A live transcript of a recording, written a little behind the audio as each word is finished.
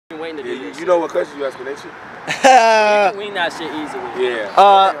You know what question you asking, ain't you? You can win that shit easily.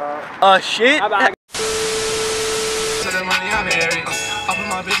 Yeah. Shit. How about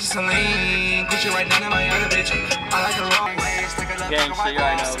gang shit, you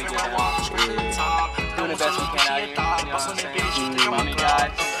already know we get down. Doing the best we can out here, you know what I'm saying? Bummy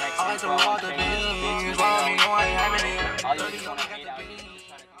guys, M4L1K, all you niggas wanna hate out here.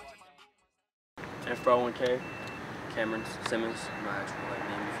 M4L1K, Cameron Simmons, my actual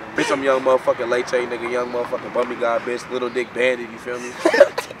name, you feel me? Bitch, I'm young motherfucking late chain nigga, young motherfucking bummy guy, bitch, little dick bandit, you feel me?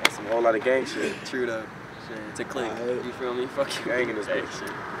 That's some whole lot of gang shit. True though. Shit, it's a clique, you feel me? Fuck you. Gang in this bitch.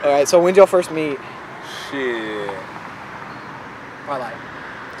 Shit. Alright, so when'd y'all first meet? Shit. Probably like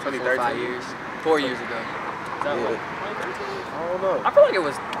 2013. 5 years. 4 years ago. Is that what? 2013? I don't know. I feel like it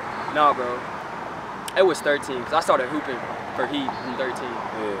was, no bro. It was 13, because I started hooping for Heat in 13.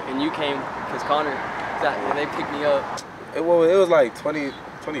 Yeah. And you came, because Connor, and they picked me up. It was like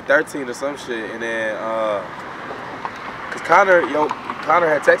 2013 or some shit, and then, cause Connor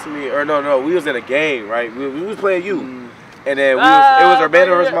had texted me, or no, we was in a game, right? We was playing you, and then it was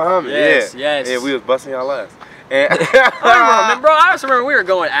Urbana versus Muhammad. Yes, yeah. yes. And we was busting y'all ass. And I just remember we were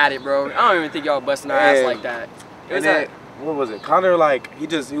going at it, bro. I don't even think y'all busting our ass like that. It was then, what was it? Connor, like, he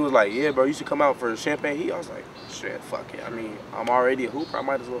was like, yeah, bro, you should come out for Champagne Heat. I was like, shit, fuck it. I mean, I'm already a hooper. I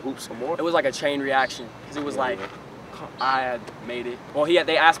might as well hoop some more. It was like a chain reaction, because it was like, I had made it. Well,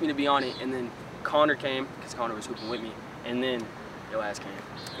 they asked me to be on it, and then Connor came, because Connor was hooping with me, and then your ass came.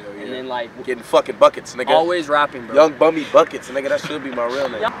 Hell yeah. And then, like, getting fucking buckets, nigga. Always rapping, bro. Young Bummy Buckets, nigga. That should be my real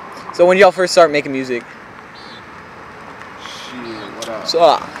name. So when y'all first start making music? Shit, what up?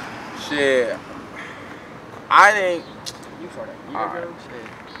 So, shit. I didn't. You started a year ago? Shit.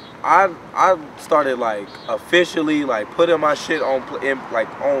 I started like officially like putting my shit on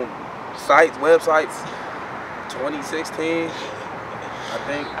on sites, websites, 2016. I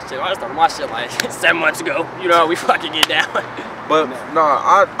think. Shit, I started my shit like 7 months ago. You know how we fucking get down. But no,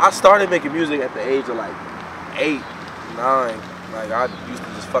 I started making music at the age of like 8, 9. Like I used to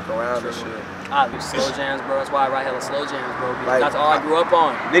just fuck around and shit. I do slow jams, bro. That's why I write hella slow jams, bro. Because Like, that's all I grew up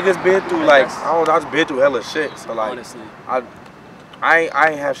on. Niggas been through like I just been through hella shit. So like honestly, I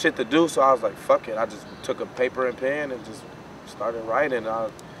ain't have shit to do, so I was like, fuck it. I just took a paper and pen and just started writing.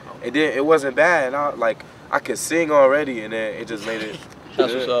 It wasn't bad. And I could sing already, and then it just made it.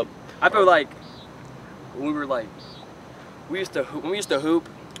 that's what's up. I feel like when we were like, when we used to hoop,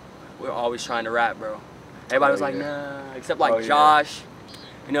 we were always trying to rap, bro. Everybody was like, nah, except like Josh.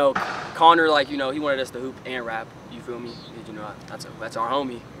 You know, Connor, like, you know, he wanted us to hoop and rap. You feel me? You know, that's our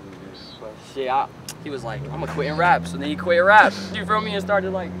homie. But shit, he was like, I'm gonna quit and rap. So then he quit rap. You feel me? And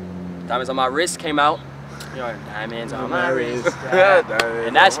started like, Diamonds on My Wrist came out. You know, Diamonds on My Wrist.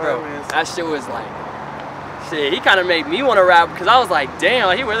 And that's, bro, that shit was like, shit, he kind of made me want to rap, because I was like, damn,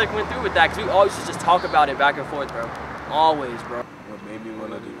 like, he really went through with that, because we always used to just talk about it back and forth, bro. Always, bro. What made me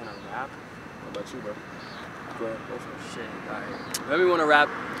want to do? Rap? What about you, bro? Go ahead, go for it. Shit, alright. Made me want to rap.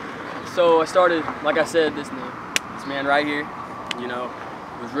 So I started, like I said, this man right here, you know,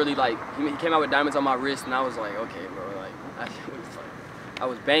 was really like, he came out with Diamonds on My Wrist, and I was like, okay, bro, like, I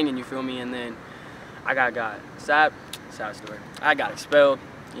was banging, you feel me? And then I got sad story. I got expelled.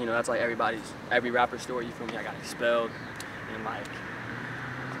 You know, that's like every rapper's story, you feel me? I got expelled, and like,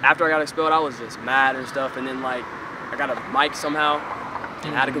 after I got expelled, I was just mad and stuff, and then like, I got a mic somehow,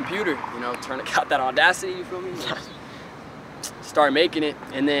 and had a computer, you know, got that Audacity, you feel me? Started making it,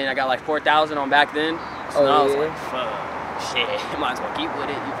 and then I got like 4,000 on back then, so I was like, fuck, shit, might as well keep with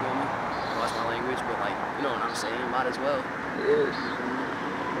it, you feel me? Watch my language, but like, you know what I'm saying, might as well. What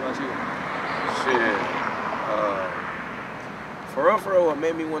about you? Shit. For real, what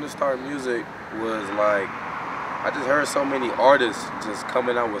made me want to start music was like, I just heard so many artists just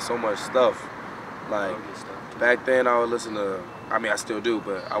coming out with so much stuff. Like, back then I would listen to, I mean I still do,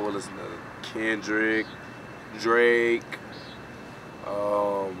 but I would listen to Kendrick, Drake,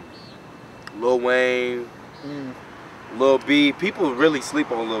 Lil Wayne, Lil B. People really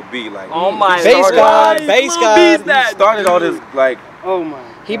sleep on Lil B. Like, oh my God, bass God. He started all this like, oh my,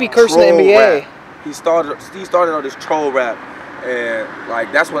 he be cursing the NBA. Rap. He started all this troll rap, and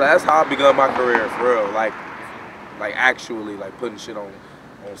like that's how I begun my career for real. Like actually like putting shit on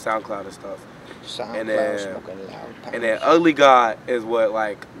SoundCloud and stuff. And then Ugly God is what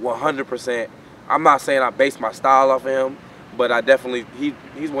like 100%. I'm not saying I based my style off of him, but I definitely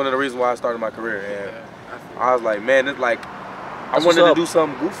he's one of the reasons why I started my career. And I was like, man, it's like I wanted to do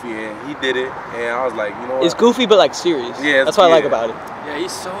something goofy, and he did it, and I was like, you know what? It's goofy, but like serious. Yeah, that's what I like about it. Yeah,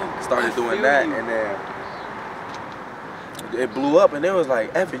 he's so started doing that, and then it blew up, and it was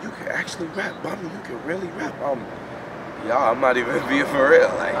like, Evan, you can actually rap, Bummy, you can really rap. Y'all, I'm not even being for real.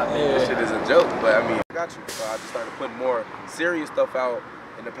 Like, this shit is a joke. But I mean, I got you. So I just started putting more serious stuff out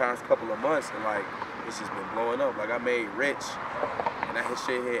in the past couple of months, and like, it's just been blowing up. Like, I made Rich, and that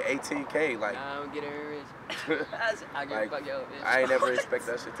shit hit 18K. Like, I don't get it rich. I ain't never expect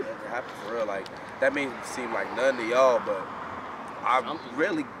that shit to ever happen for real. Like, that may seem like nothing to y'all, but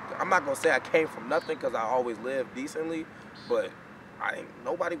I'm not gonna say I came from nothing because I always lived decently, but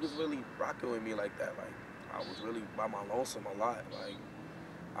nobody was really rocking with me like that. Like, I was really by my lonesome a lot. Like,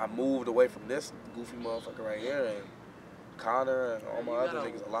 I moved away from this goofy motherfucker right here, and Connor and all my other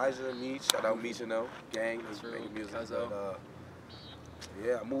niggas, Elijah, Meech, shout out Meech, you know, gang, that's making music. But,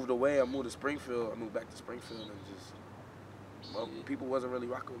 yeah, I moved away. I moved to Springfield. I moved back to Springfield, and just people wasn't really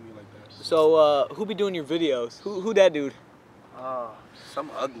rocking with me like that. So, who be doing your videos? Who that dude?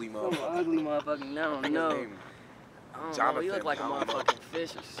 Some ugly motherfucker. Some ugly motherfucker. No. I don't know. He look like a motherfucking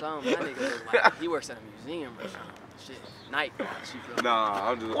fish or something. That nigga look like he works at a museum or something. Shit, night watch.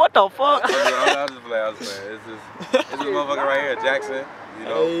 Nah, I'm just. What the fuck? I'm just playing. It's this motherfucker right here, Jackson. You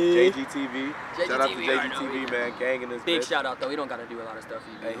know, JGTV. Shout out to JGTV, man. Gang in this big bitch. shout out though. He don't gotta do a lot of stuff.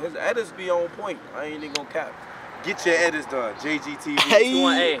 Hey, his edits be on point. I ain't even gonna cap. Get your edits done. JGTV.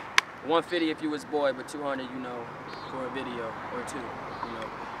 Hey. 150 if you was boy, but 200, you know, for a video or two. You know,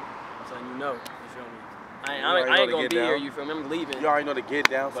 I'm saying you know. You feel me? I ain't gonna be here. You feel me? I'm leaving. You already know the Get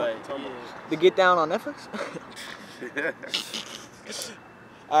Down. But The Get Down on Netflix?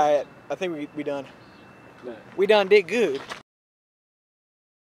 Alright, I think we done. We done did good.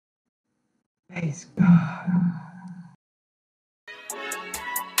 Praise God.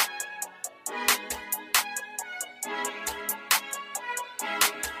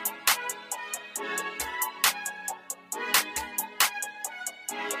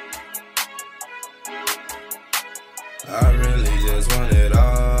 I really just want it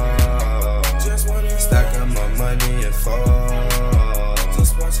all. Stack up my money and fall.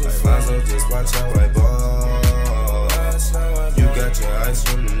 Like Lonzo, just watch how I ball. You got your ice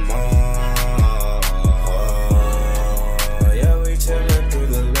from the mall. Oh, yeah, we chillin' through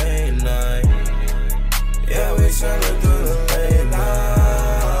the late night. Yeah, we chillin' through the late night.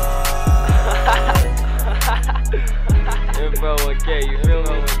 M4L1K, you feel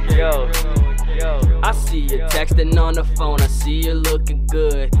me? Yo. I see you texting on the phone, I see you looking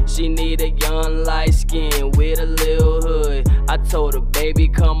good. She need a young light skin with a little hood. I told her, baby,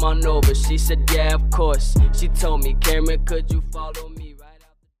 come on over. She said, yeah, of course. She told me, Cameron, could you follow me right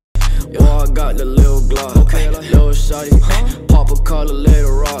after? Yo, I got the little Glock, little shawty, pop a collar, let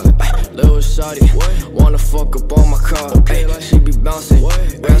her rock, little shawty, wanna fuck up on my car, she be bouncing,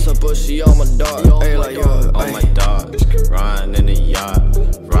 ass up but she on my dog, like yo, on my dog, riding in the yacht,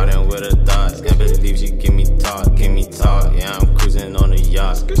 riding with a dot, can't believe she give me talk, yeah, I'm cruising on the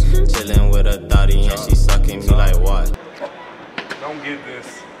yacht, chilling with a thotty and she sucking me like what? Don't get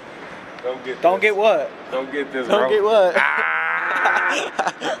this. Don't get what? Don't get this, Don't bro. get what?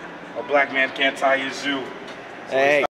 A black man can't tie his shoe. Hey.